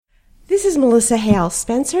This is Melissa Hale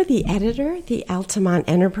Spencer, the editor, the Altamont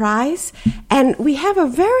Enterprise, and we have a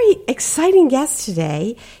very exciting guest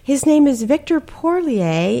today. His name is Victor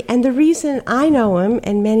Pourlier, and the reason I know him,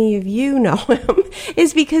 and many of you know him,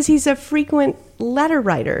 is because he's a frequent letter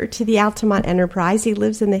writer to the Altamont Enterprise. He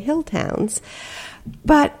lives in the Hill Towns.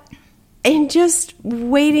 But in just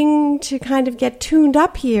waiting to kind of get tuned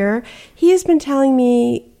up here, he has been telling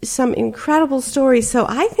me some incredible stories. So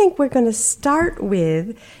I think we're going to start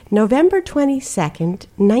with November 22nd,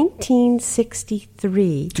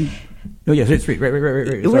 1963. No, yes, it's right.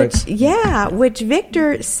 Which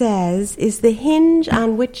Victor says is the hinge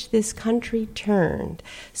on which this country turned.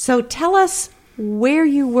 So tell us where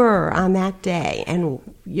you were on that day and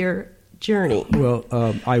your journey. Well,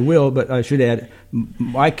 I will, but I should add,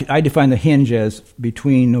 I define the hinge as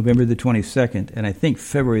between November the 22nd and I think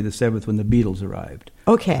February the 7th when the Beatles arrived.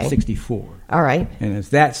 Okay. 64. All right. And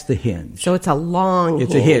that's the hinge. So it's a long hinge.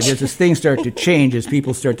 It's a hinge. As things start to change, as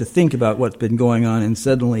people start to think about what's been going on, and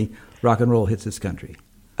suddenly rock and roll hits this country.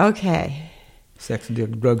 Okay. Sex,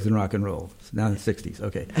 drugs, and rock and roll. It's now in the 60s.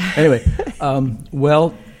 Okay. Anyway,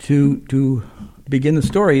 well, to begin the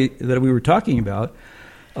story that we were talking about,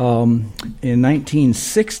 in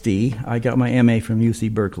 1960, I got my MA from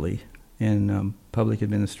UC Berkeley in public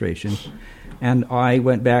administration, and I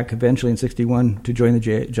went back eventually in 61 to join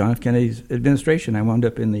the John F. Kennedy's administration. I wound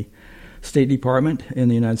up in the State Department in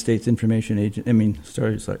the United States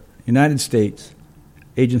United States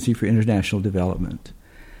Agency for International Development,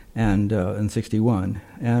 and in 61.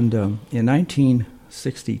 And in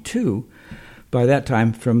 1962, by that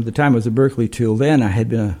time, from the time I was at Berkeley till then, I had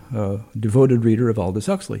been a devoted reader of Aldous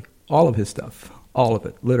Huxley. All of his stuff. All of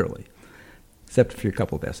it, literally. Except for a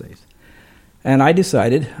couple of essays. And I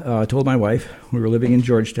decided, I told my wife, we were living in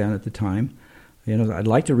Georgetown at the time, I'd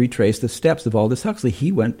like to retrace the steps of Aldous Huxley.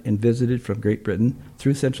 He went and visited from Great Britain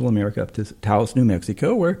through Central America up to Taos, New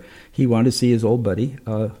Mexico, where he wanted to see his old buddy,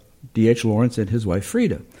 D.H. Lawrence, and his wife,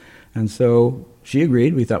 Frida. And so she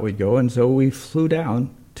agreed. We thought we'd go. And so we flew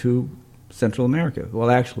down to Central America.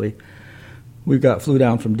 Well, actually, we flew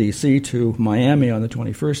down from D.C. to Miami on the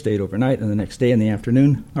 21st, stayed overnight, and the next day in the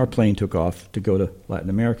afternoon, our plane took off to go to Latin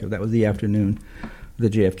America. That was the afternoon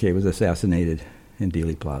that JFK was assassinated in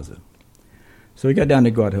Dealey Plaza. So we got down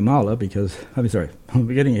to Guatemala because, I'm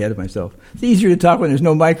getting ahead of myself. It's easier to talk when there's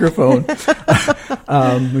no microphone.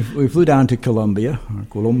 We flew down to Colombia,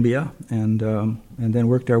 and then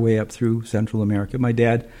worked our way up through Central America. My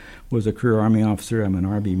dad was a career Army officer. I'm an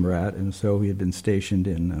Army brat, and so he had been stationed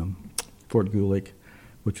in Fort Gulick,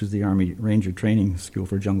 which was the Army Ranger Training School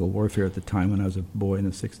for Jungle Warfare at the time when I was a boy in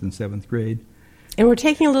the 6th and 7th grade. And we're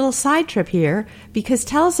taking a little side trip here, because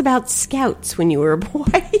tell us about Scouts when you were a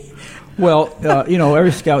boy. Well,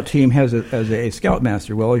 every Scout team has a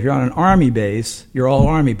Scoutmaster. Well, if you're on an Army base, you're all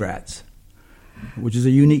Army brats, which is a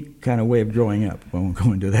unique kind of way of growing up. I won't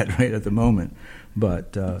go into that right at the moment.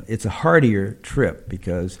 But it's a hardier trip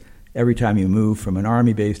because every time you move from an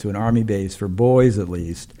Army base to an Army base, for boys at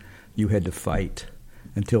least, you had to fight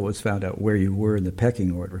until it was found out where you were in the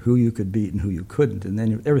pecking order, who you could beat and who you couldn't. And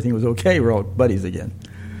then everything was okay. We're all buddies again.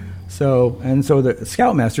 So the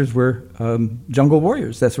Scoutmasters were jungle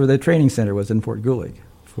warriors. That's where the training center was in Fort Gulick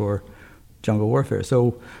for jungle warfare.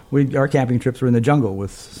 So our camping trips were in the jungle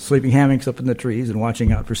with sleeping hammocks up in the trees and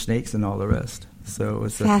watching out for snakes and all the rest. So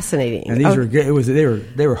it's fascinating. And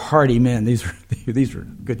they were hardy men. These were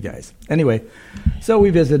good guys. Anyway, so we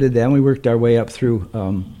visited them. We worked our way up through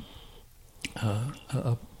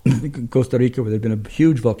Costa Rica, where there'd been a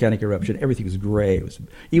huge volcanic eruption. Everything was gray.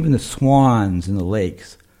 Even the swans in the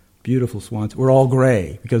lakes, beautiful swans, were all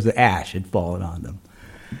gray because the ash had fallen on them.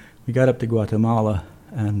 We got up to Guatemala,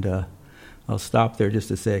 and I'll stop there just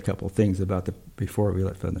to say a couple things about before we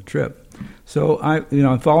left on the trip. So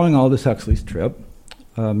I'm following Aldous Huxley's trip.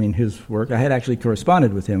 His work. I had actually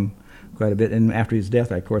corresponded with him quite a bit, and after his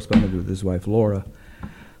death, I corresponded with his wife Laura.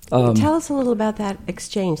 Tell us a little about that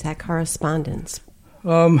exchange, that correspondence.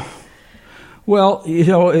 Well,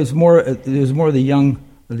 it's more the young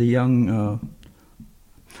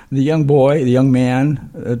boy, the young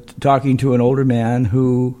man, talking to an older man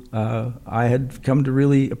who I had come to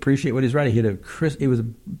really appreciate what he's writing. He was a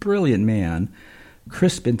brilliant man,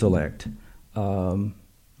 crisp intellect,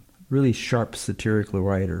 really sharp satirical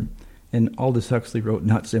writer. And Aldous Huxley wrote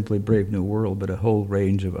not simply Brave New World, but a whole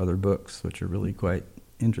range of other books, which are really quite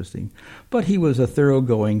interesting. But he was a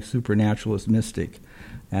thoroughgoing supernaturalist mystic,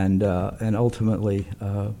 and ultimately,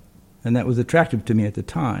 and that was attractive to me at the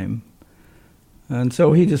time. And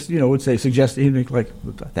so he just, he'd suggest, he'd make like,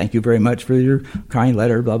 "Thank you very much for your kind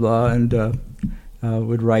letter, blah blah," and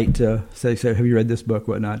would write, say, have you read this book,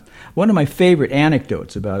 whatnot. One of my favorite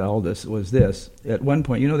anecdotes about all this was this. At one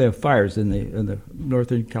point, they have fires in the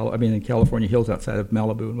in California hills outside of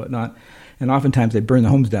Malibu and whatnot, and oftentimes they burn the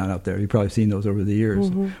homes down out there. You've probably seen those over the years.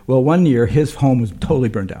 Mm-hmm. Well, one year, his home was totally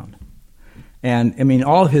burned down. And,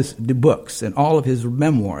 all of his books and all of his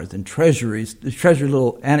memoirs and treasured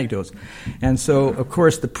little anecdotes. And so, of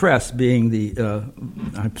course, the press, being the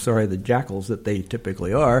jackals that they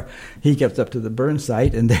typically are, he gets up to the burn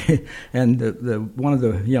site, and one of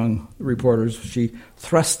the young reporters, she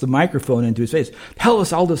thrusts the microphone into his face. Tell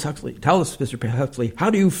us, Aldous Huxley, Mr. Huxley,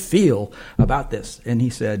 how do you feel about this? And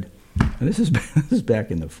he said, and this is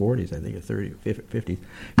back in the 40s, I think, or 30s, 50s. He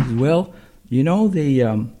said, well,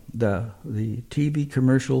 the TV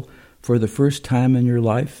commercial, for the first time in your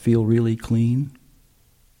life, feel really clean?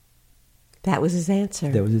 That was his answer.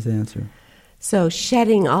 That was his answer. So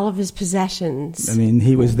shedding all of his possessions.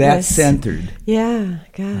 He was that centered. Yeah,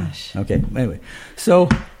 gosh. Okay, anyway. So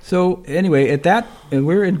anyway, at that,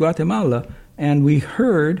 we're in Guatemala, and we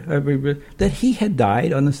heard that he had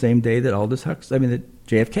died on the same day that that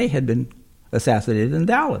JFK had been assassinated in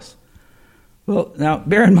Dallas. Well, now,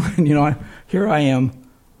 bear in mind, here I am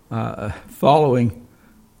following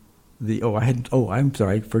I'm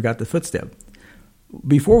sorry, I forgot the footstep.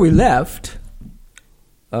 Before we left,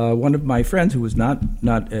 one of my friends, who was not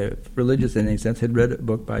religious in any sense, had read a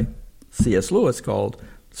book by C.S. Lewis called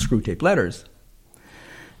Screwtape Letters.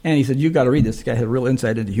 And he said, "You've got to read this. This guy had a real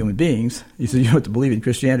insight into human beings." He said, "You don't have to believe in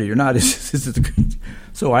Christianity or not."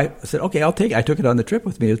 So I said, "Okay, I'll take it." I took it on the trip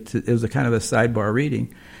with me. It was a kind of a sidebar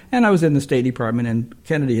reading. And I was in the State Department, and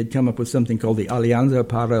Kennedy had come up with something called the Alianza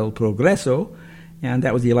para el Progreso, and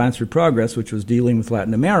that was the Alliance for Progress, which was dealing with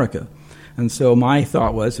Latin America. And so my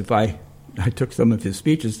thought was, if I took some of his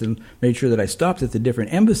speeches and made sure that I stopped at the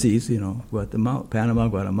different embassies, Guatemala, Panama,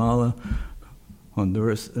 Guatemala,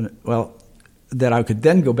 Honduras, that I could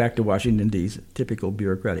then go back to Washington, D.C., typical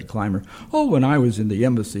bureaucratic climber. Oh, when I was in the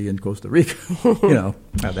embassy in Costa Rica,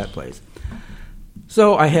 at that place.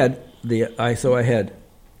 So I had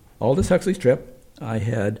Aldous Huxley's trip, I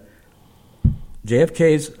had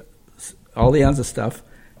JFK's Alianza stuff,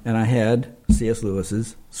 and I had C.S.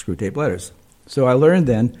 Lewis's Screwtape Letters. So I learned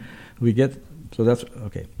then, So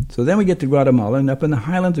then we get to Guatemala, and up in the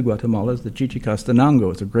highlands of Guatemala is the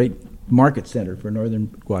Chichicastenango. It's a great market center for northern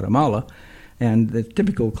Guatemala, and the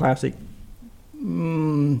typical classic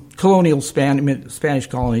colonial Spanish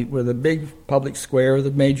colony with a big public square,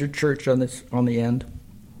 the major church on the end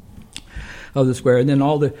of the square, and then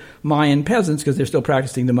all the Mayan peasants, because they're still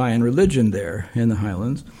practicing the Mayan religion there in the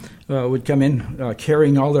highlands, would come in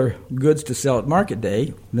carrying all their goods to sell at market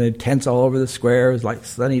day. They had tents all over the square. It was like a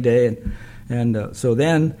sunny day, and so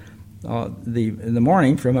then in the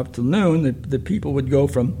morning from up till noon, the people would go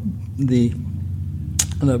from the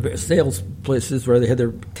sales places where they had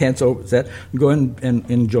their tents set, go in and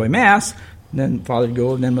enjoy Mass, and then Father would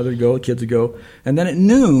go, and then Mother would go, kids would go, and then at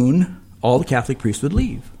noon, all the Catholic priests would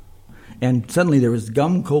leave. And suddenly there was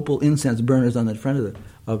gum copal incense burners on the front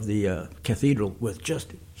of the cathedral with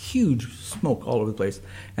just huge smoke all over the place.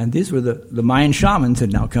 And these were the Mayan shamans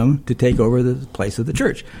had now come to take over the place of the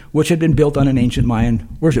church, which had been built on an ancient Mayan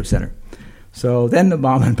worship center. So then the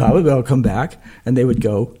Mama and Papa would all come back, and they would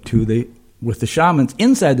go with the shamans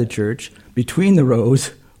inside the church, between the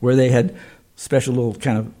rows, where they had special little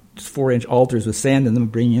kind of 4-inch altars with sand in them,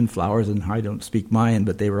 bringing in flowers. And I don't speak Mayan,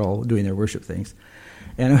 but they were all doing their worship things.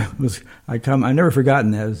 And I've never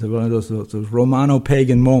forgotten that. It was one of those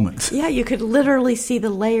Romano-pagan moments. Yeah, you could literally see the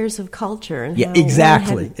layers of culture. And yeah,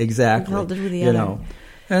 exactly. Held it with the other.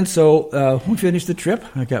 And so we finished the trip.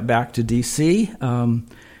 I got back to D.C., and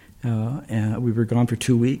we were gone for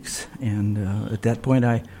 2 weeks. And at that point,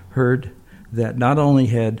 I heard that not only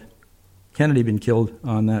had Kennedy been killed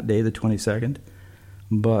on that day, the 22nd,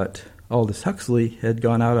 but Aldous Huxley had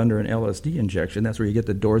gone out under an LSD injection. That's where you get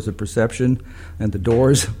the doors of perception, and the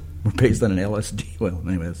doors were based on an LSD. Well,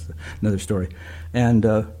 anyway, that's another story. And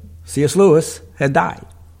C.S. Lewis had died.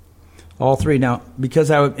 All three. Now, because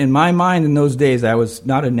in my mind in those days, I was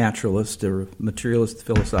not a naturalist or materialist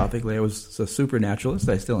philosophically. I was a supernaturalist.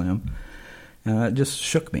 I still am. And it just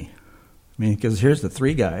shook me. Because here's the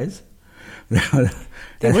three guys.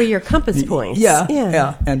 They were your compass points.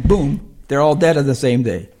 Yeah. And boom, they're all dead on the same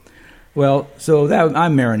day. Well, so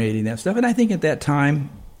I'm marinating that stuff, and I think at that time,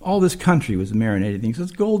 all this country was marinating things. The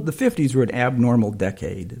 50s were an abnormal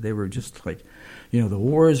decade. They were just like, the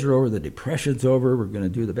wars are over, the Depression's over, we're going to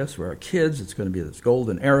do the best for our kids, it's going to be this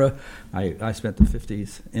golden era. I spent the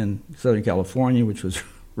 50s in Southern California, which was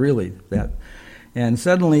really that. And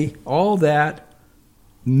suddenly, all that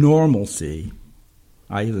normalcy,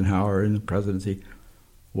 Eisenhower in the presidency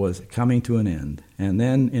was coming to an end. And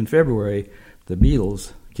then in February, the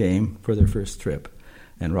Beatles came for their first trip.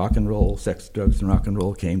 And rock and roll, sex, drugs, and rock and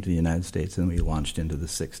roll came to the United States, and we launched into the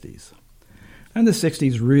 60s. And the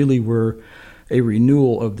 60s really were a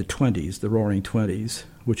renewal of the 20s, the Roaring 20s,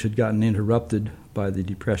 which had gotten interrupted by the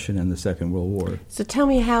Depression and the Second World War. So tell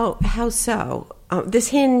me how so? This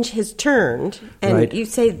hinge has turned, and right. You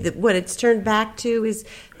say that what it's turned back to is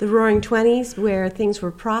the Roaring 20s, where things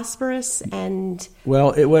were prosperous and...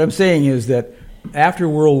 Well, what I'm saying is that after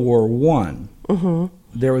World War I,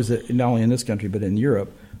 there was, not only in this country but in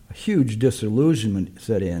Europe, a huge disillusionment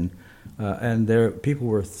set in, and people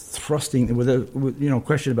were thrusting, with a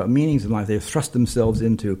question about meanings in life, they thrust themselves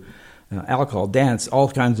into alcohol, dance, all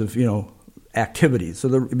kinds of activities.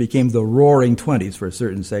 So it became the Roaring 20s for a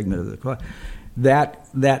certain segment of the class.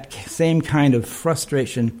 That same kind of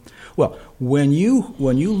frustration. Well, when you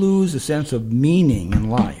lose a sense of meaning in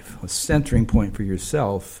life, a centering point for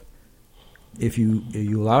yourself, if you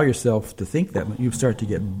allow yourself to think that, you start to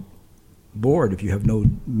get bored if you have no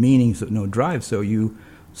meaning, no drive. So you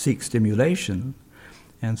seek stimulation,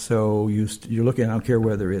 and so you're looking. I don't care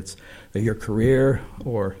whether it's your career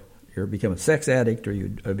or you become a sex addict, or you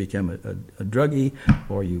become a druggie,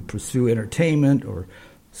 or you pursue entertainment or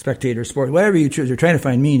spectator sport, whatever you choose. You're trying to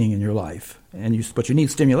find meaning in your life, but you need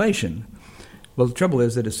stimulation. Well, the trouble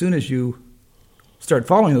is that as soon as you start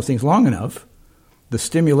following those things long enough, the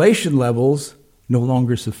stimulation levels no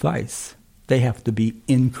longer suffice. They have to be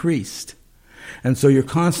increased. And so you're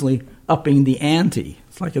constantly upping the ante.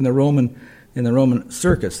 It's like in the Roman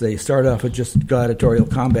circus. They started off with just gladiatorial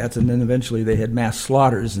combats, and then eventually they had mass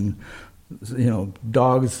slaughters and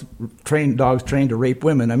dogs trained to rape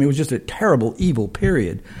women. I mean, it was just a terrible, evil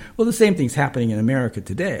period. Well, the same thing's happening in America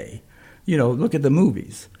today. Look at the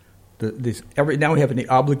movies. Now we have an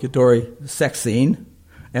obligatory sex scene,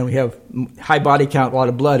 and we have high body count. A lot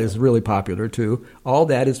of blood is really popular too. All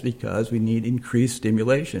that is because we need increased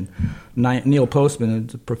stimulation. Neil Postman,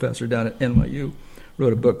 a professor down at NYU,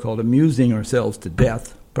 wrote a book called Amusing Ourselves to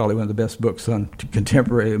Death, probably one of the best books on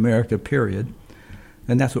contemporary America, period.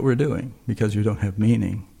 And that's what we're doing, because you don't have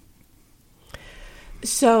meaning.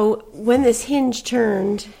 So when this hinge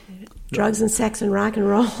turned, drugs and sex and rock and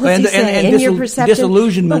roll, as you say, in your perception,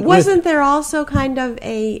 disillusionment. But wasn't there also kind of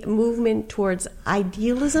a movement towards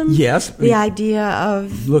idealism? Yes. The idea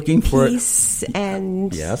of looking for peace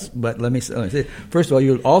and... Yes, but let me say, first of all,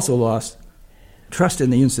 you also lost trust in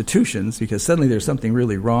the institutions, because suddenly there's something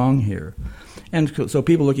really wrong here. And so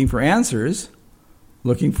people looking for answers,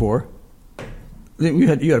 you had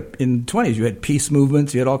in the 20s, you had peace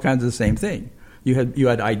movements, you had all kinds of the same thing. You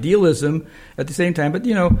had idealism at the same time, but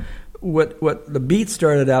what the Beat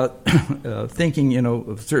started out thinking,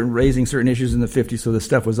 of raising certain issues in the 50s, so the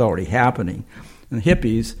stuff was already happening. And the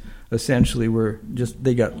hippies essentially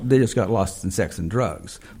they just got lost in sex and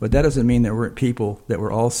drugs. But that doesn't mean there weren't people that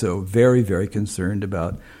were also very, very concerned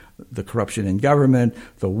about the corruption in government,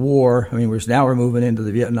 the war. I mean, we're moving into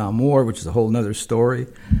the Vietnam War, which is a whole other story.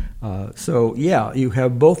 So you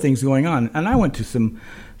have both things going on. And I went to some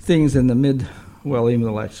things in the early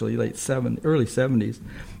 70s,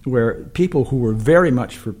 where people who were very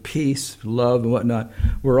much for peace, love, and whatnot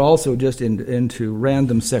were also just into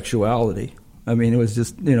random sexuality. I mean, it was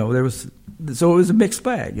just, so it was a mixed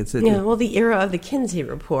bag. The era of the Kinsey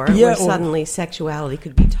Report, where suddenly sexuality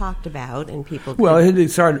could be talked about and people could... Well, it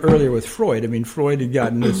started earlier with Freud. I mean, Freud had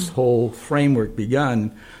gotten this whole framework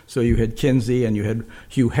begun. So you had Kinsey and you had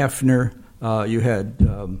Hugh Hefner. You had,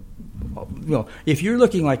 if you're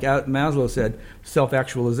looking like Maslow said,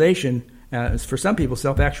 self-actualization, for some people,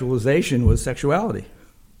 self-actualization was sexuality.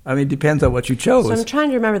 I mean, it depends on what you chose. So I'm trying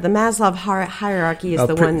to remember, the Maslow hierarchy is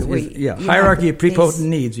the one where... hierarchy of prepotent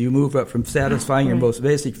needs. You move up from satisfying your most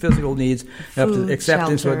basic physical needs up to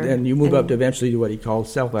acceptance, and you move up to eventually to what he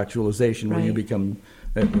calls self-actualization, where you become,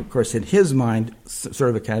 of course, in his mind, sort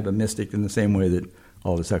of a kind of a mystic in the same way that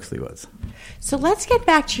Aldous Huxley was. So let's get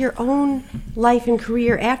back to your own life and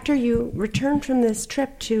career. After you returned from this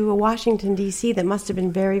trip to Washington, D.C., that must have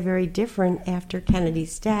been very, very different after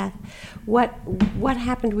Kennedy's death. What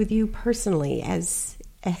happened with you personally? As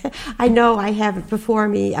I know I have before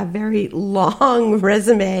me a very long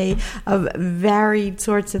resume of varied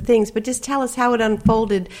sorts of things, but just tell us how it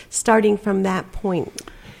unfolded starting from that point.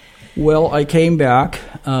 Well, I came back...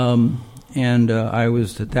 And I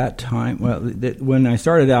was at that time, when I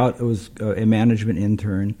started out, it was a management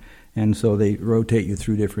intern, and so they rotate you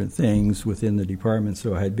through different things within the department.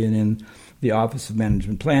 So I had been in the Office of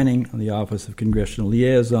Management Planning, the Office of Congressional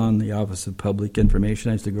Liaison, the Office of Public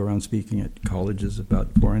Information. I used to go around speaking at colleges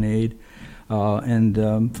about foreign aid.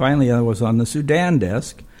 Finally, I was on the Sudan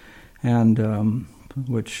desk, and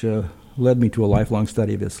which led me to a lifelong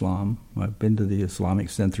study of Islam. I've been to the Islamic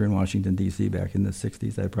Center in Washington, D.C. back in the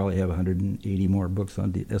 60s. I probably have 180 more books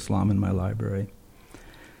on Islam in my library.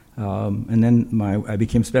 And then I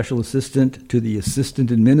became special assistant to the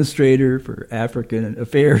assistant administrator for African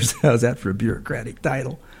affairs. How's that for a bureaucratic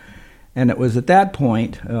title? And it was at that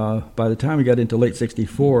point, by the time we got into late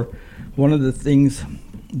 64, one of the things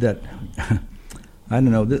that, I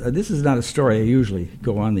don't know, this is not a story I usually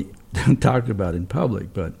go on talk about in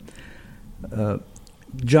public, but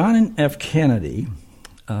John F. Kennedy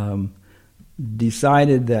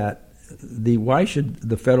decided that why should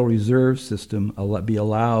the Federal Reserve System be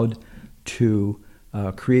allowed to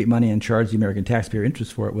create money and charge the American taxpayer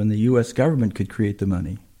interest for it when the U.S. government could create the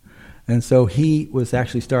money? And so he was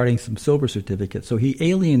actually starting some silver certificates. So he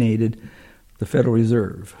alienated the Federal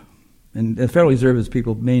Reserve. And the Federal Reserve, as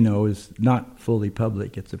people may know, is not fully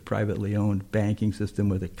public. It's a privately owned banking system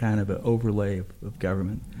with a kind of an overlay of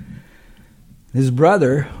government. His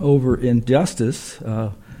brother, over in Justice,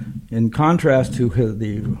 in contrast to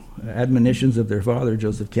the admonitions of their father,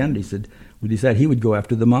 Joseph Kennedy, would decide he would go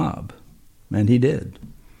after the mob. And he did.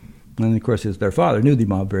 And, of course, their father knew the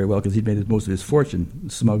mob very well because he'd made most of his fortune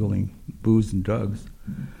smuggling booze and drugs.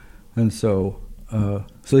 And so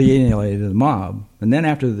he alienated the mob. And then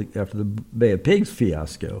after the Bay of Pigs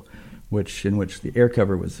fiasco, in which the air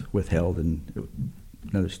cover was withheld, and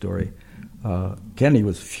another story, Kennedy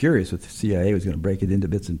was furious with the CIA was going to break it into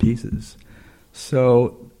bits and pieces.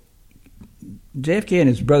 So JFK and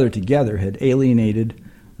his brother together had alienated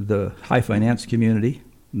the high finance community,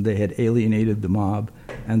 they had alienated the mob,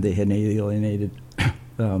 and they had alienated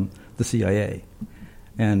the CIA.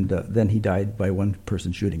 And then he died by one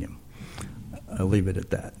person shooting him. I'll leave it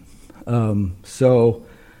at that. So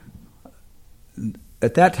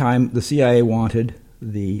at that time, the CIA wanted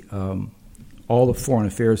all the foreign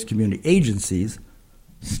affairs community agencies,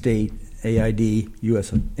 state, AID,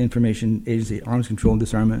 U.S. Information Agency, Arms Control and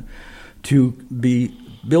Disarmament, to be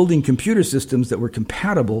building computer systems that were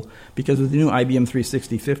compatible, because with the new IBM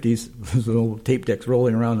 36050s, those little tape decks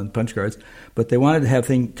rolling around on punch cards, but they wanted to have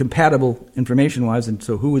things compatible information-wise, and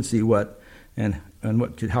so who would see what and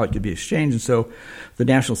how it could be exchanged. And so the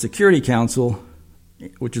National Security Council,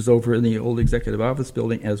 which is over in the old Executive Office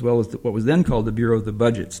building, as well as what was then called the Bureau of the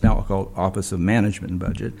Budgets, now called Office of Management and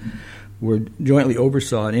Budget, were jointly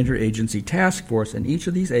oversaw an interagency task force, and each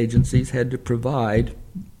of these agencies had to provide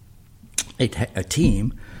a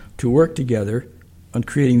team to work together on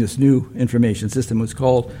creating this new information system. It was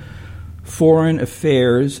called Foreign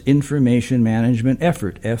Affairs Information Management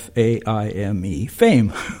Effort, FAIME,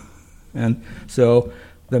 FAME. And so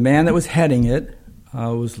the man that was heading it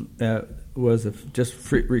was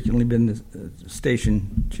just recently been the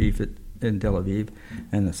station chief in Tel Aviv,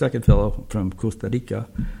 and the second fellow from Costa Rica.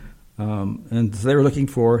 And so they were looking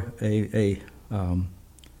for a kind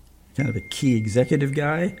of a key executive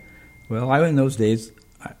guy. Well, in those days,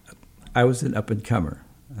 I was an up-and-comer,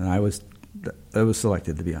 and I was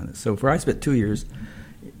selected, to be honest. So I spent 2 years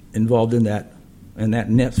involved in that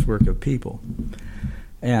network of people.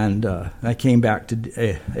 And I came back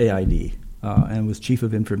to AID and was chief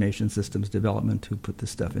of information systems development to put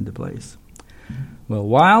this stuff into place. Well,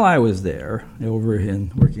 while I was there,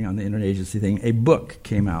 working on the interagency thing, a book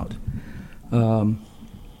came out,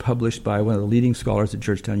 published by one of the leading scholars at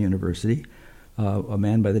Georgetown University, a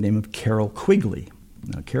man by the name of Carroll Quigley.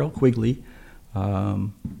 Now, Carroll Quigley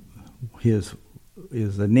is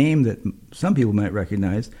a name that some people might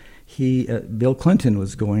recognize. Bill Clinton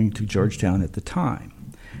was going to Georgetown at the time,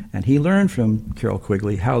 and he learned from Carroll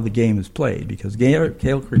Quigley how the game is played, because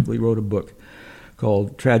Carroll Quigley wrote a book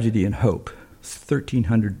called Tragedy and Hope,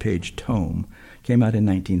 1,300-page tome, came out in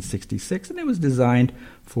 1966, and it was designed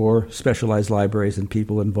for specialized libraries and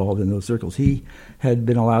people involved in those circles. He had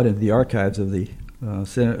been allowed into the archives of the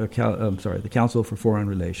Council for Foreign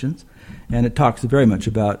Relations, and it talks very much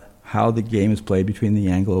about how the game is played between the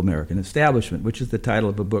Anglo-American establishment, which is the title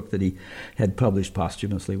of a book that he had published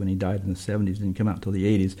posthumously when he died in the 70s, didn't come out until the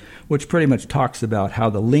 80s, which pretty much talks about how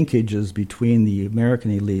the linkages between the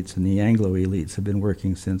American elites and the Anglo elites have been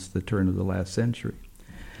working since the turn of the last century.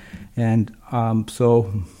 And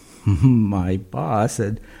so my boss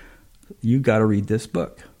said, "You got to read this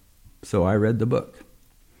book." So I read the book.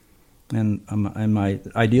 And my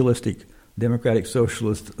idealistic democratic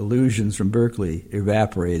socialist illusions from Berkeley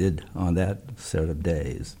evaporated on that set of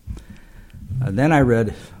days. Then I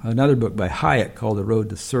read another book by Hayek called The Road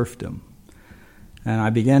to Serfdom. And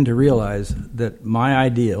I began to realize that my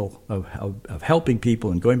ideal of helping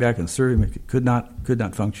people and going back and serving could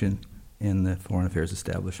not function in the foreign affairs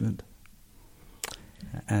establishment.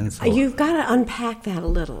 And so you've got to unpack that a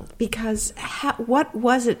little, because what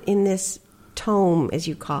was it in this tome, as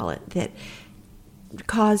you call it, that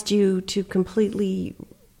caused you to completely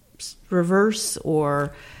reverse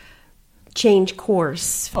or change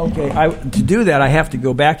course? Okay, to do that, I have to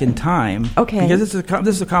go back in time. Okay, because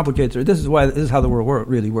this is a complicated story. This is how the world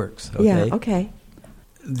really works. Okay? Yeah. Okay.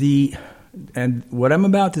 And what I'm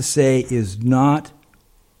about to say is not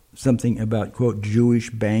something about, quote, Jewish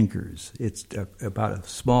bankers. It's about a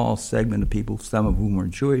small segment of people, some of whom are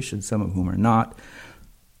Jewish and some of whom are not.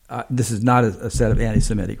 This is not a set of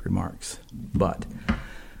anti-Semitic remarks, but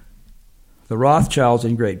the Rothschilds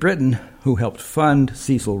in Great Britain, who helped fund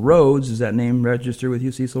Cecil Rhodes, does that name register with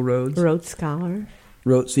you, Cecil Rhodes? Rhodes Scholar.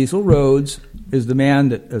 Cecil Rhodes is the man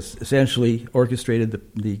that essentially orchestrated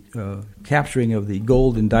the capturing of the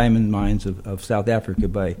gold and diamond mines of South Africa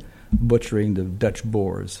by butchering the Dutch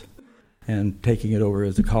Boers and taking it over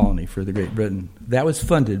as a colony for the Great Britain. That was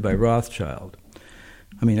funded by Rothschild.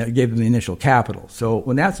 I mean, that gave them the initial capital. So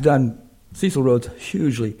when that's done, Cecil Rhodes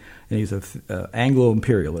hugely, and he's an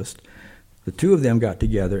Anglo-imperialist, the two of them got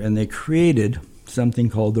together and they created something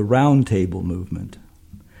called the Round Table Movement.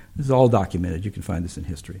 This is all documented. You can find this in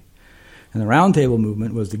history. And the Round Table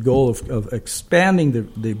Movement was the goal of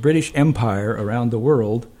expanding the British Empire around the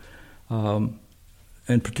world, and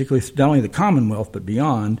particularly not only the Commonwealth but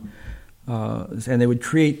beyond, and they would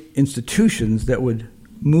create institutions that would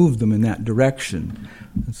move them in that direction.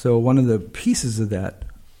 And so one of the pieces of that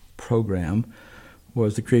program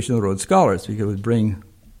was the creation of the Rhodes Scholars, because it would bring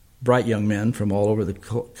bright young men from all over the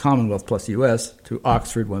Commonwealth plus the U.S. to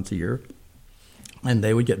Oxford once a year, and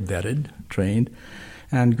they would get vetted, trained,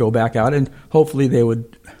 and go back out, and hopefully they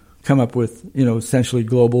would come up with, essentially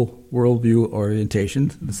global worldview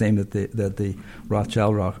orientation, the same that the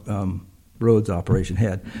Rothschild Rhodes operation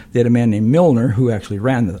had. They had a man named Milner who actually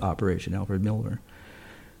ran the operation, Alfred Milner.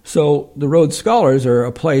 So the Rhodes Scholars are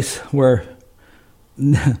a place where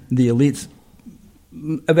the elites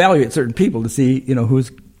evaluate certain people to see,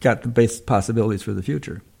 who's got the best possibilities for the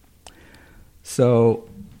future. So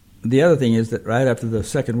the other thing is that right after the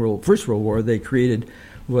First World War, they created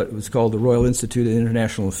what was called the Royal Institute of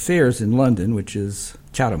International Affairs in London, which is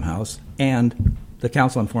Chatham House, and the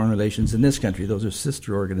Council on Foreign Relations in this country. Those are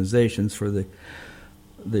sister organizations for the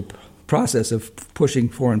process of pushing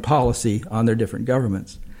foreign policy on their different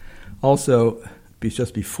governments. Also,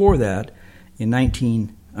 just before that, in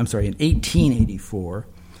 1884,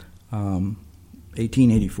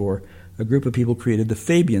 a group of people created the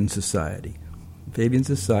Fabian Society. The Fabian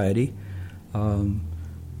Society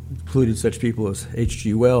included such people as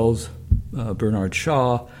H.G. Wells, Bernard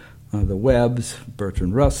Shaw, the Webbs,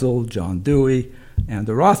 Bertrand Russell, John Dewey, and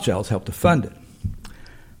the Rothschilds helped to fund it.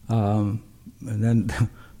 And then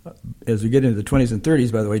as we get into the 20s and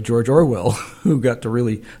 30s, by the way, George Orwell, who got to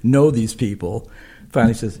really know these people,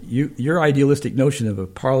 finally says, your idealistic notion of a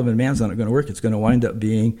parliament man's not going to work. It's going to wind up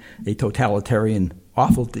being a totalitarian,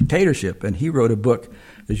 awful dictatorship. And he wrote a book,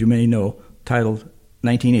 as you may know, titled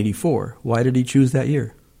 1984. Why did he choose that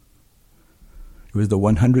year? It was the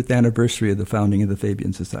 100th anniversary of the founding of the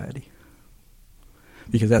Fabian Society,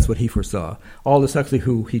 because that's what he foresaw. Aldous Huxley,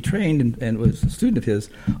 who he trained and was a student of his,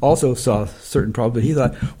 also saw certain problems, but he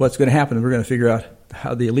thought, what's going to happen is we're going to figure out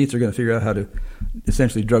how the elites are going to figure out how to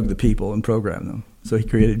essentially drug the people and program them. So he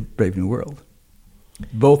created Brave New World,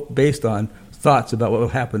 both based on thoughts about what will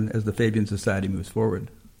happen as the Fabian Society moves forward.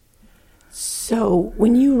 So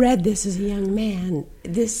when you read this as a young man,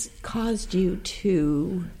 this caused you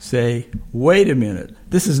to say, wait a minute,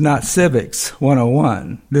 this is not Civics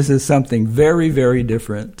 101. This is something very, very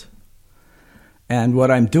different. And what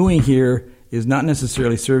I'm doing here is not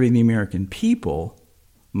necessarily serving the American people,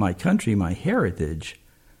 my country, my heritage.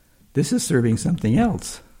 This is serving something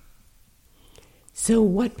else. So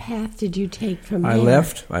what path did you take from there? I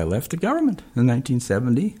left the government in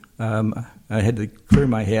 1970. I had to clear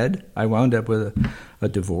my head. I wound up with a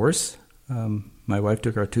divorce. My wife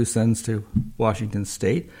took our two sons to Washington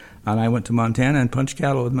State, and I went to Montana and punched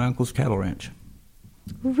cattle with my uncle's cattle ranch.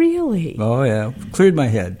 Really? Oh, yeah. Cleared my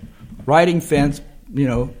head. Riding fence,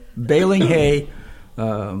 baling hay,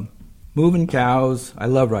 moving cows. I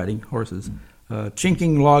love riding horses.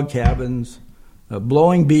 Chinking log cabins,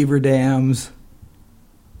 blowing beaver dams,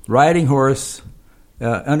 riding horse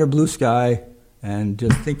under blue sky, and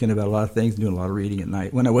just thinking about a lot of things, doing a lot of reading at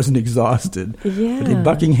night when I wasn't exhausted. Yeah. But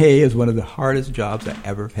bucking hay is one of the hardest jobs I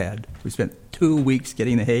ever had. We spent 2 weeks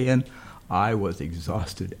getting the hay in. I was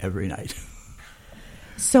exhausted every night.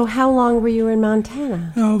 So how long were you in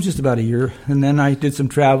Montana? Oh, just about a year. And then I did some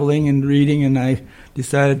traveling and reading, and I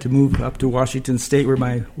decided to move up to Washington State, where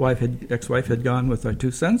my ex-wife had gone with our two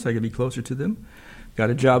sons, so I could be closer to them. got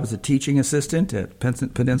a job as a teaching assistant at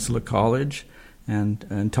Peninsula College,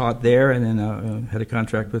 and taught there, and then had a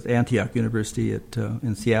contract with Antioch University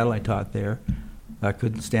in Seattle. I taught there. I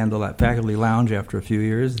couldn't stand the faculty lounge after a few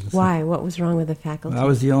years. Why? What was wrong with the faculty? I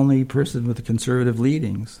was the only person with the conservative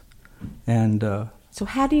leanings, and. So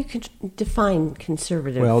how do you define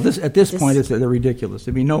conservative? Well, at this point, they're ridiculous.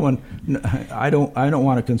 I mean, no one. I don't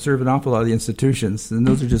want to conserve an awful lot of the institutions, and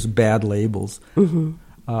those are just bad labels. Mm-hmm.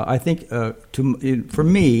 I think for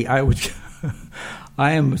me, I would.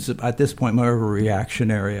 I am at this point more of a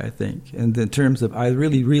reactionary. I think, and in terms of, I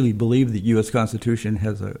really, really believe the U.S. Constitution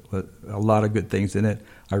has a lot of good things in it.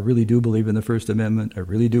 I really do believe in the First Amendment. I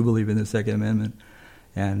really do believe in the Second Amendment,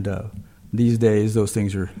 and. These days, those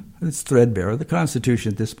things it's threadbare. The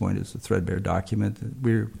Constitution at this point is a threadbare document.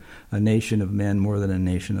 We're a nation of men more than a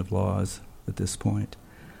nation of laws at this point.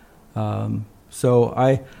 So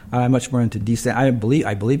I'm much more into I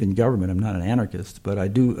believe in government. I'm not an anarchist, but I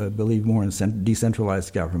do believe more in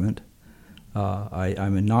decentralized government.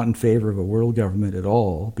 I'm not in favor of a world government at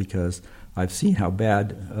all, because I've seen how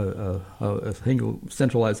bad a single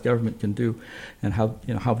centralized government can do, and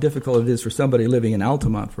how difficult it is for somebody living in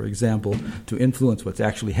Altamont, for example, to influence what's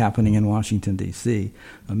actually happening in Washington, D.C.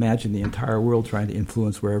 Imagine the entire world trying to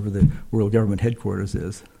influence wherever the world government headquarters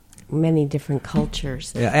is. Many different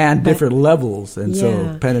cultures. Yeah, and different levels, and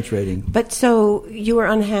so penetrating. But so you were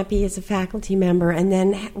unhappy as a faculty member, and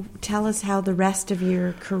then tell us how the rest of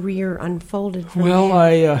your career unfolded from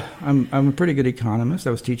there. I'm a pretty good economist.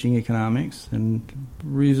 I was teaching economics and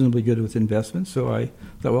reasonably good with investments, so I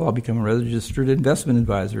thought, well, I'll become a registered investment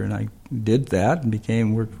advisor, and I did that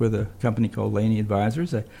and worked with a company called Laney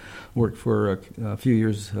Advisors. I worked for a few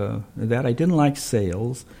years that. I didn't like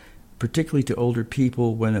sales, particularly to older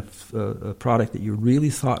people, when a product that you really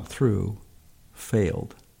thought through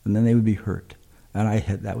failed, and then they would be hurt. And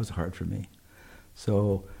that was hard for me.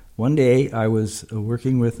 So one day I was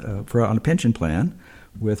working on a pension plan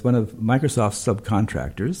with one of Microsoft's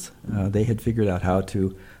subcontractors. They had figured out how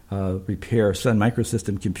to repair Sun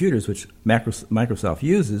Microsystem computers, which Microsoft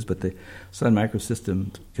uses, but the Sun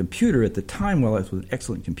Microsystem computer at the time, while it was an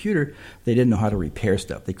excellent computer, they didn't know how to repair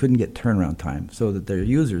stuff. They couldn't get turnaround time, so that their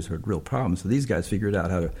users had real problems. So these guys figured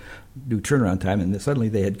out how to do turnaround time, and suddenly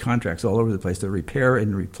they had contracts all over the place to repair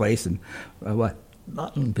and replace, and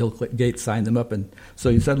Bill Gates signed them up, and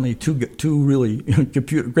so suddenly two really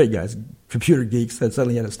great guys, computer geeks, that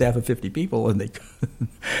suddenly had a staff of 50 people, and they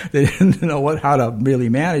didn't know how to really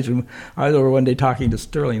manage them. I was over one day talking to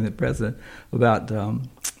Sterling, the president, about the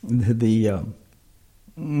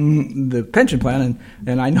pension plan,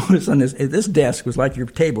 and I noticed on this desk was like your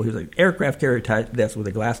table. It was like an aircraft carrier type desk with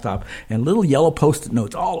a glass top and little yellow Post-it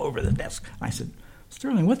notes all over the desk. I said,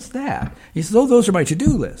 Sterling, what's that? He said, those are my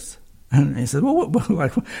to-do lists. And he said, well,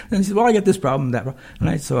 what? And he said, well, I get this problem, that problem.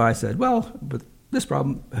 And so I said, well, but this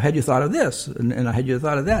problem, had you thought of this? And I had you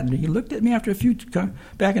thought of that? And he looked at me after a few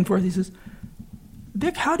back and forth. He says,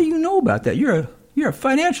 Vic, how do you know about that? You're a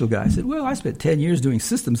financial guy. I said, well, I spent 10 years doing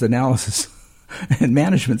systems analysis and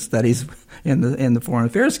management studies in the foreign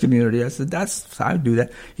affairs community. I said, that's how I do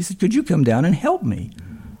that. He said, could you come down and help me?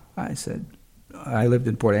 I said, I lived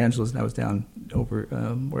in Port Angeles, and I was down over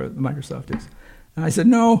where Microsoft is. And I said,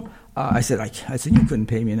 no. I said, you couldn't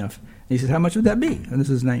pay me enough. And he said, how much would that be? And this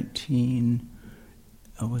is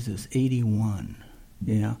 81?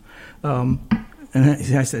 Yeah. And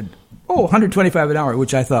I said, $125 an hour,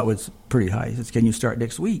 which I thought was pretty high. He says, can you start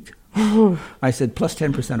next week? I said, plus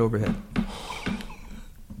 10% overhead.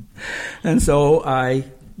 And so I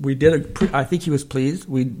think he was pleased.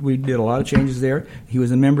 We did a lot of changes there. He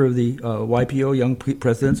was a member of the YPO, Young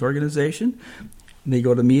Presidents Organization. They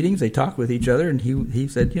go to meetings, they talk with each other, and he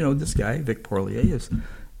said, this guy, Vic Porlier, is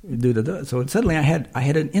da-da-da. So suddenly I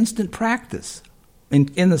had an instant practice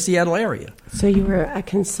in the Seattle area. So you were a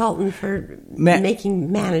consultant for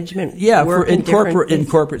making management work in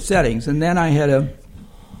corporate settings. And then I had a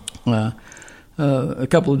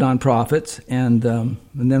couple of nonprofits, and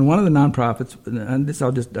then one of the nonprofits, and this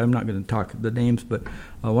I'm not going to talk the names, but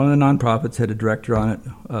one of the nonprofits had a director on it,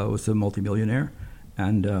 was a multimillionaire.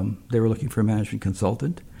 And they were looking for a management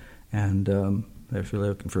consultant, and they were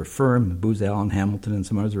looking for a firm. Booz Allen, Hamilton, and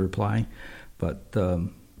some others were applying. But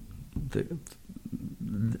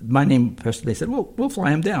my name, they said, well, we'll fly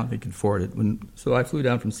him down. They could afford it. So I flew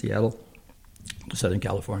down from Seattle to Southern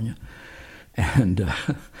California, and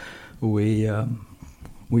we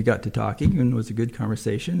got to talking, and it was a good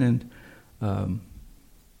conversation, and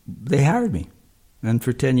they hired me. And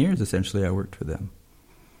for 10 years, essentially, I worked for them.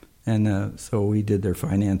 And so we did their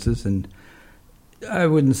finances, and I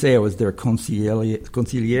wouldn't say I was their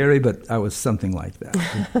consigliere, but I was something like that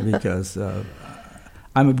because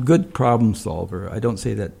I'm a good problem solver. I don't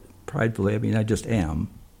say that pridefully. I mean, I just am.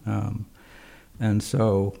 And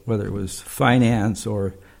so whether it was finance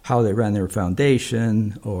or how they ran their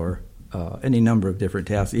foundation or any number of different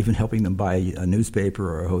tasks, even helping them buy a newspaper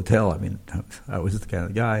or a hotel, I mean, I was the kind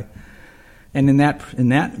of guy. And in that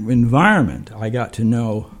environment, I got to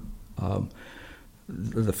know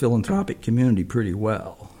the philanthropic community pretty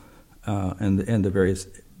well, and the various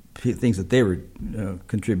things that they were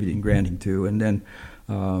contributing, granting to, and then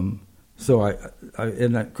of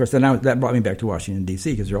course that brought me back to Washington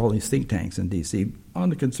D.C. because there are all these think tanks in D.C. on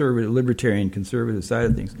the conservative, libertarian, conservative side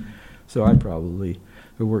of things. So I probably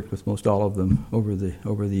have worked with most all of them over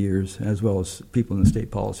the years, as well as people in the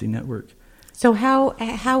State Policy Network. So how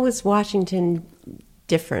was Washington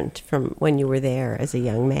different from when you were there as a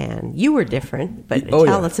young man? You were different, but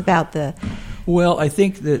tell us about the... Well, I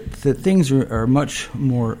think that things are much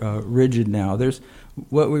more rigid now. There's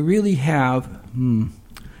what we really have...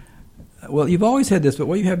 Well, you've always had this, but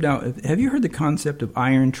what you have now... Have you heard the concept of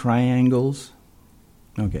iron triangles?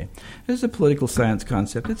 Okay. This is a political science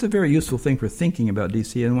concept. It's a very useful thing for thinking about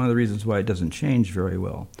D.C., and one of the reasons why it doesn't change very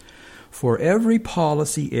well. For every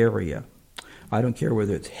policy area, I don't care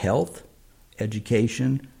whether it's health,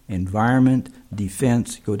 education, environment,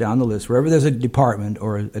 defense, go down the list. Wherever there's a department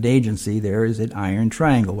or an agency, there is an iron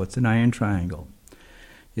triangle. What's an iron triangle?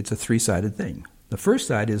 It's a three-sided thing. The first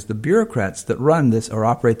side is the bureaucrats that run this or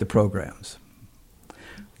operate the programs.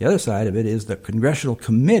 The other side of it is the congressional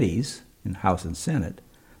committees in House and Senate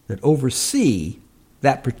that oversee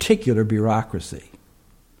that particular bureaucracy.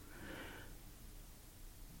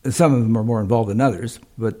 Some of them are more involved than others,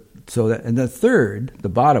 and the third, the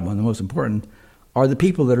bottom one, the most important, are the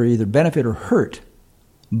people that are either benefit or hurt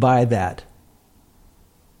by that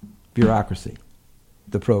bureaucracy,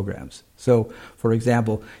 the programs. So, for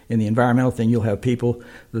example, in the environmental thing, you'll have people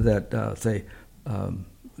that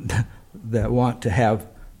that want to have,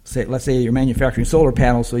 let's say you're manufacturing solar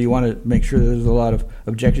panels, so you want to make sure there's a lot of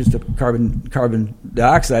objections to carbon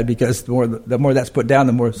dioxide because the more that's put down,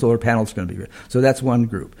 the more solar panels are going to be. So that's one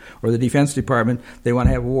group. Or the Defense Department, they want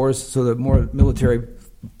to have wars so the more military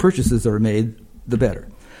purchases are made, the better.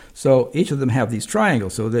 So each of them have these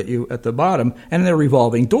triangles so that you, at the bottom, and they're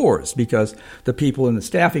revolving doors because the people in the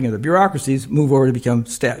staffing of the bureaucracies move over to become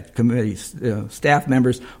staff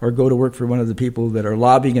members or go to work for one of the people that are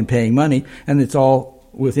lobbying and paying money, and it's all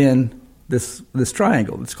within this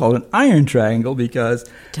triangle. It's called an iron triangle because... It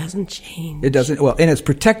doesn't change. It doesn't, well, and it's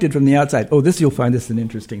protected from the outside. Oh, you'll find this an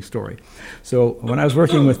interesting story. So when I was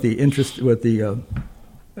working with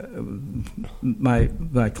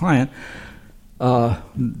my client,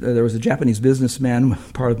 there was a Japanese businessman,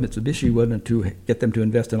 part of Mitsubishi, wanted to get them to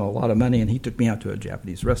invest in a lot of money, and he took me out to a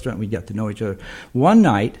Japanese restaurant. We got to know each other. One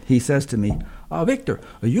night, he says to me, Victor,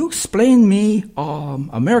 you explain me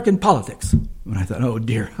American politics. And I thought, oh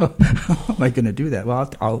dear, how am I going to do that?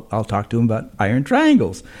 Well, I'll talk to him about iron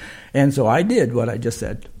triangles. And so I did what I just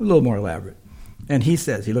said, a little more elaborate. And he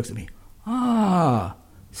looks at me,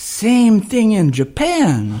 same thing in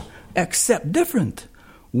Japan, except different.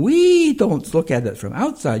 We don't look at it from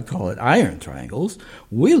outside, call it iron triangles.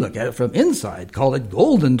 We look at it from inside, call it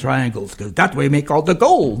golden triangles, because that way we make all the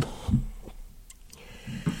gold.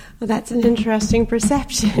 Well, that's an interesting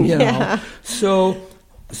perception. Yeah. So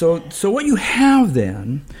what you have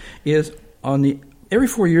then is every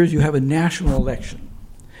 4 years you have a national election,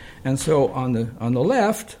 and so on the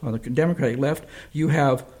left, on the Democratic left, you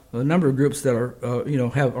have a number of groups that are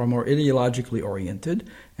are more ideologically oriented,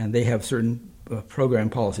 and they have certain program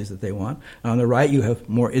policies that they want. On the right, you have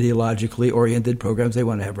more ideologically oriented programs they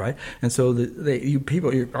want to have right, and so people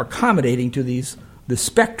are accommodating to the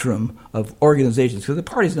spectrum of organizations, because the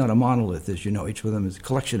party's not a monolith, as you know. Each of them is a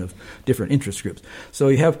collection of different interest groups. So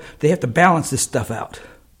they have to balance this stuff out,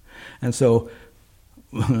 and so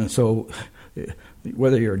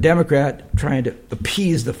whether you're a Democrat trying to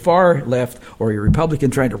appease the far left or you're a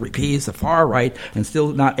Republican trying to appease the far right and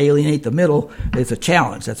still not alienate the middle, it's a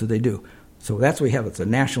challenge. That's what they do. So that's what we have. It's a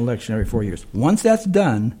national election every 4 years. Once that's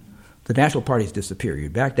done, the national parties disappear. You're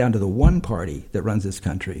back down to the one party that runs this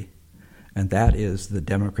country, and that is the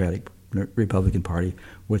Democratic Republican Party,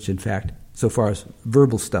 which, in fact, so far as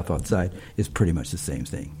verbal stuff outside, is pretty much the same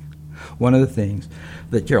thing. One of the things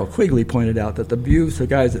that Carol Quigley pointed out, that the views, the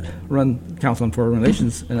guys that run Council on Foreign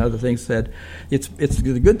Relations and other things, said it's a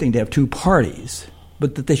good thing to have two parties,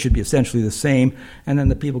 but that they should be essentially the same, and then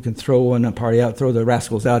the people can throw one party out, throw the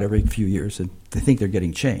rascals out every few years, and they think they're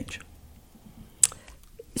getting change.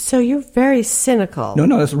 So you're very cynical.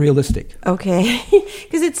 No, that's realistic. Okay.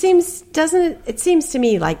 Because it seems to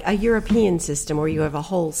me like a European system where you have a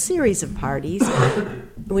whole series of parties,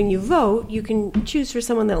 when you vote, you can choose for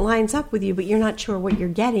someone that lines up with you, but you're not sure what you're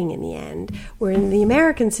getting in the end. Where in the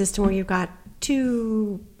American system, where you've got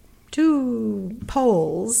two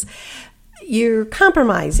polls, you're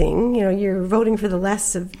compromising. You're voting for the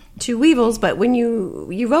less of two evils. But when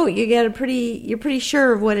you vote, you're pretty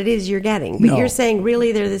sure of what it is you're getting. But you're saying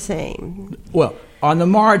really they're the same. Well, on the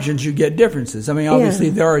margins, you get differences. I mean, obviously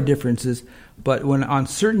there are differences, but when on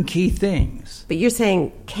certain key things. But you're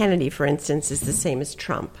saying Kennedy, for instance, is the same as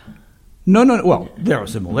Trump. No. Well, there are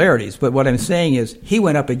similarities, but what I'm saying is he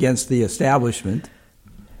went up against the establishment.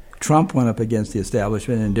 Trump went up against the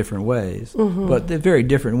establishment in different ways, but they're very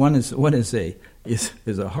different. One is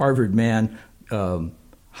a Harvard man,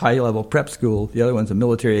 high-level prep school. The other one's a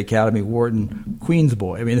military academy, Wharton, Queens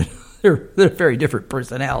boy. I mean, they're very different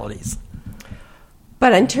personalities.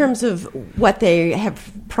 But in terms of what they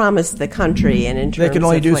have promised the country, and in terms they can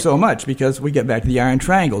only do so much, because we get back to the Iron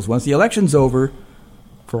Triangles. Once the election's over,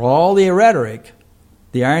 for all the rhetoric,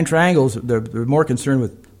 the Iron Triangles, they're more concerned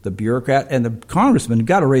with the bureaucrat and the congressman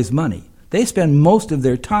got to raise money. They spend most of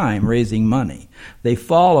their time raising money. They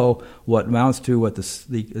follow what amounts to what the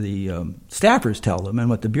staffers tell them and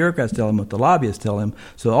what the bureaucrats tell them, what the lobbyists tell them.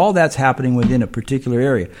 So all that's happening within a particular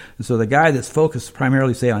area. And so the guy that's focused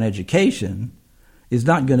primarily, say, on education is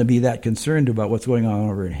not going to be that concerned about what's going on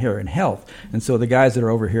over here in health. And so the guys that are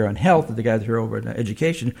over here on health and the guys that are over in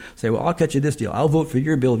education say, well, I'll cut you this deal. I'll vote for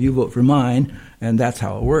your bill if you vote for mine. And that's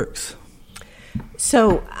how it works.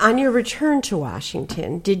 So on your return to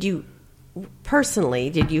Washington, did you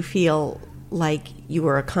feel like you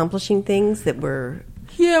were accomplishing things that were...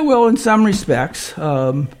 Yeah, well, in some respects.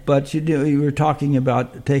 But you were talking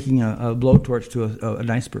about taking a blowtorch to an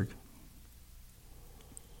iceberg.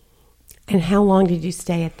 And how long did you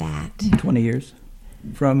stay at that? 20 years,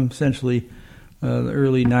 from essentially the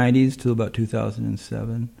early 90s to about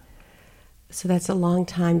 2007. So that's a long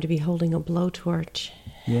time to be holding a blowtorch.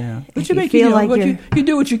 Yeah. But you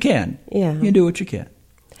do what you can. Yeah. You do what you can.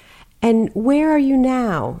 And where are you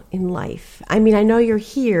now in life? I mean, I know you're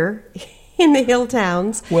here in the hill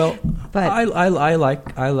towns. Well, but I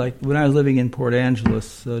like when I was living in Port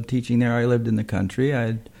Angeles, teaching there, I lived in the country. I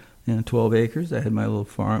had 12 acres. I had my little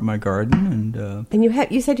farm, my garden, and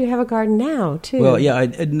you said you have a garden now too. Well, yeah,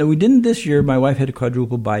 no, we didn't this year. My wife had a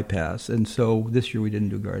quadruple bypass, and so this year we didn't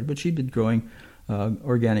do garden. But she did growing,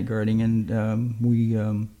 organic gardening, and we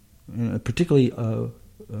particularly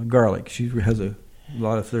garlic. She has a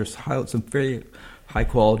lot of some very high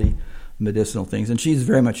quality medicinal things, and she's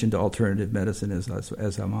very much into alternative medicine,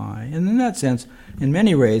 as am I. And in that sense, in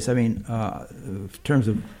many ways, I mean, in terms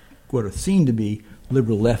of what are seen to be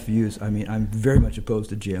liberal left views, I mean, I'm very much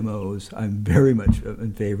opposed to GMOs. I'm very much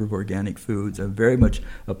in favor of organic foods. I'm very much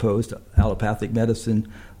opposed to allopathic medicine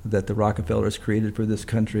that the Rockefellers created for this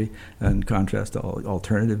country, in contrast to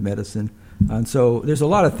alternative medicine. And so there's a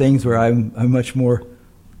lot of things where I'm much more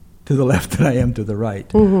to the left than I am to the right.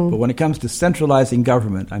 But when it comes to centralizing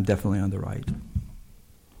government, I'm definitely on the right.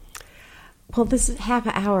 Well, this half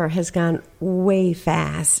hour has gone way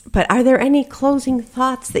fast, but are there any closing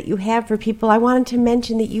thoughts that you have for people? I wanted to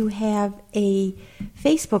mention that you have a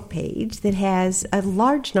Facebook page that has a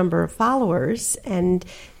large number of followers, and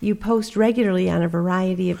you post regularly on a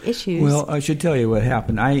variety of issues. Well, I should tell you what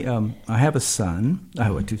happened. I have a son. I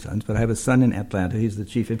have two sons, but I have a son in Atlanta. He's the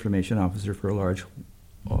chief information officer for a large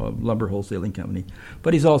lumber wholesaling company,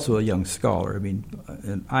 but he's also a young scholar. I mean,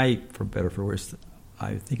 and I, for better or for worse,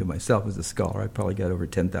 I think of myself as a scholar. I've probably got over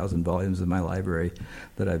 10,000 volumes in my library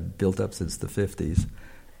that I've built up since the 50s. In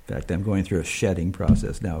fact, I'm going through a shedding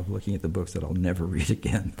process now of looking at the books that I'll never read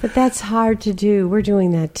again. But that's hard to do. We're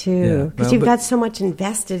doing that too, because you've got so much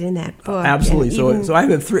invested in that book. Absolutely. So I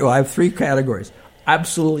have three categories: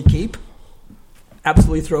 absolutely keep,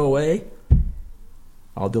 absolutely throw away.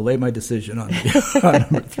 I'll delay my decision on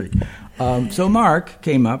number three. So Mark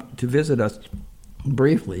came up to visit us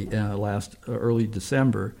briefly last early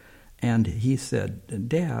December, and he said,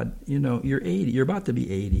 "Dad, you're 80. You're about to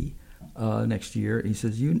be 80 next year." He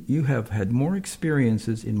says, "You have had more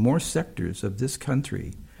experiences in more sectors of this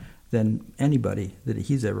country than anybody that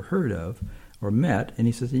he's ever heard of or met." And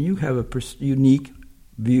he says, "And you have a unique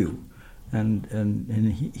view."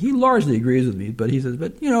 And he largely agrees with me, but he says,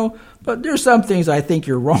 but there's some things I think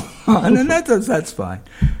you're wrong on, and that's fine.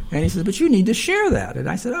 And he says, but you need to share that. And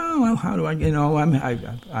I said, oh, well, how do I?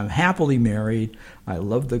 I'm happily married. I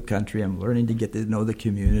love the country. I'm learning to get to know the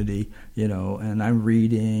community, and I'm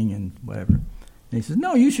reading and whatever. And he says,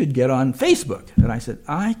 no, you should get on Facebook. And I said,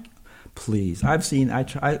 please. I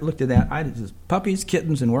looked at that. Just puppies,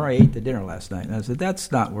 kittens, and where I ate the dinner last night. And I said,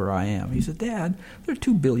 that's not where I am. He said, Dad, there are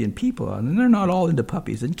 2 billion people, and they're not all into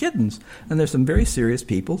puppies and kittens. And there's some very serious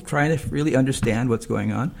people trying to really understand what's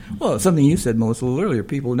going on. Well, something you said, Melissa, a little earlier.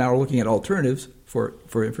 People now are looking at alternatives for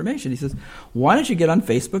information. He says, why don't you get on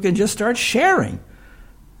Facebook and just start sharing?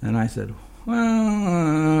 And I said,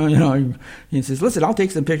 well, he says, listen, I'll take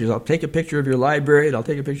some pictures. I'll take a picture of your library, and I'll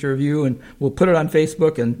take a picture of you, and we'll put it on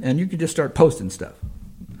Facebook, and you can just start posting stuff.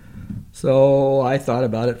 So I thought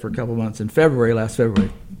about it for a couple months. In last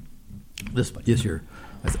February, this year,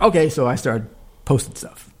 I said, okay, so I started posting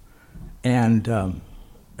stuff. And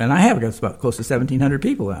I have about close to 1,700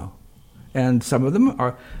 people now. And some of them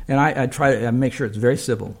are, and I try to make sure it's very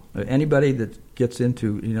civil. Anybody that gets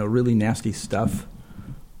into, really nasty stuff,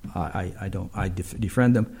 I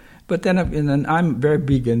defriend them. But then I'm very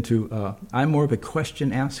big into, I'm more of a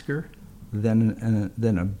question asker than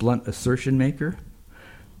a blunt assertion maker.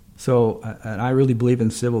 So, and I really believe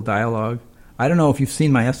in civil dialogue. I don't know if you've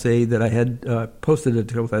seen my essay that I had posted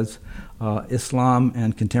it as Islam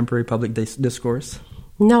and Contemporary Public Discourse.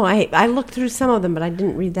 No, I looked through some of them, but I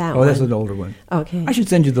didn't read that one. Oh, that's an older one. Okay. I should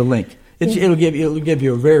send you the link. It'll give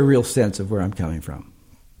you a very real sense of where I'm coming from.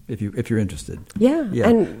 If you're interested. Yeah,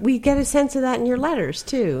 and we get a sense of that in your letters,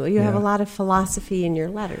 too. You have a lot of philosophy in your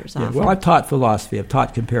letters. Yeah. Well, I've taught philosophy. I've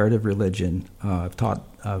taught comparative religion. I've taught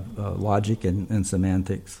logic and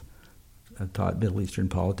semantics. I've taught Middle Eastern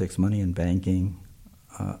politics, money and banking.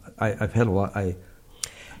 I've had a lot.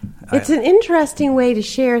 It's an interesting way to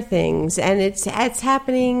share things, and it's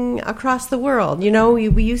happening across the world.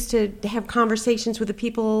 We used to have conversations with the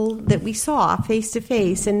people that we saw face to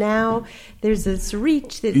face, and now there's this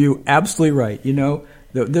reach that... You're absolutely right. One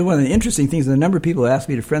of the interesting things, the number of people ask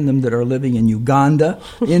me to friend them that are living in Uganda,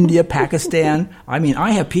 India, Pakistan.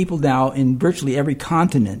 I have people now in virtually every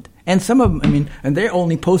continent. And some of them, and they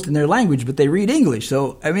only post in their language, but they read English.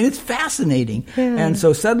 So, it's fascinating. Yeah. And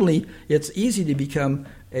so suddenly it's easy to become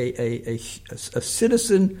a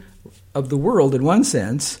citizen of the world in one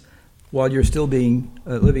sense while you're still living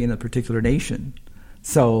in a particular nation.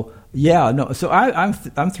 So, So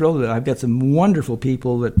I'm thrilled that I've got some wonderful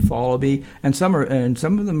people that follow me, and some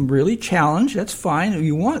of them really challenge. That's fine.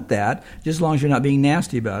 You want that, just as long as you're not being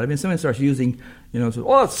nasty about it. Someone starts using, says,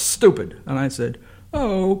 "Oh, that's stupid," and I said,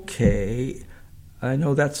 "Okay, I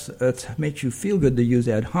know that makes you feel good to use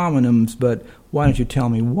ad hominems, but why don't you tell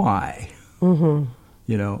me why?" Mm-hmm.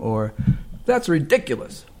 Or "That's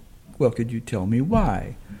ridiculous." Well, could you tell me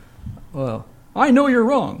why? Well, I know you're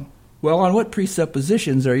wrong. Well, on what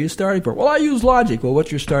presuppositions are you starting for? Well, I use logic. Well,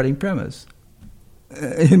 what's your starting premise?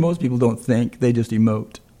 Most people don't think. They just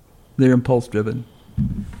emote. They're impulse-driven.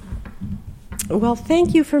 Well,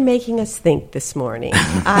 thank you for making us think this morning.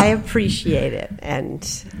 I appreciate it. And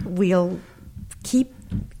we'll keep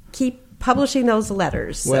publishing those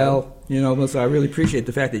letters. So. Well, Melissa, I really appreciate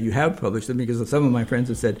the fact that you have published them, because some of my friends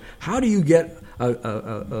have said, how do you get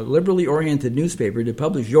a liberally oriented newspaper to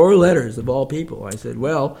publish your letters of all people? I said,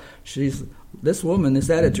 well, this woman, this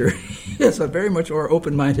editor, is a very much more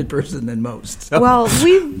open-minded person than most. So. Well,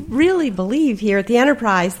 we really believe here at the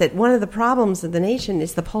Enterprise that one of the problems of the nation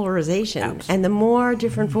is the polarization. Absolutely. And the more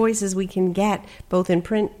different voices we can get, both in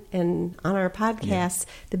print and on our podcasts,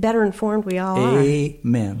 the better informed we all are.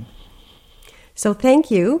 Amen. So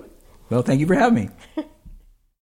thank you. Well, thank you for having me.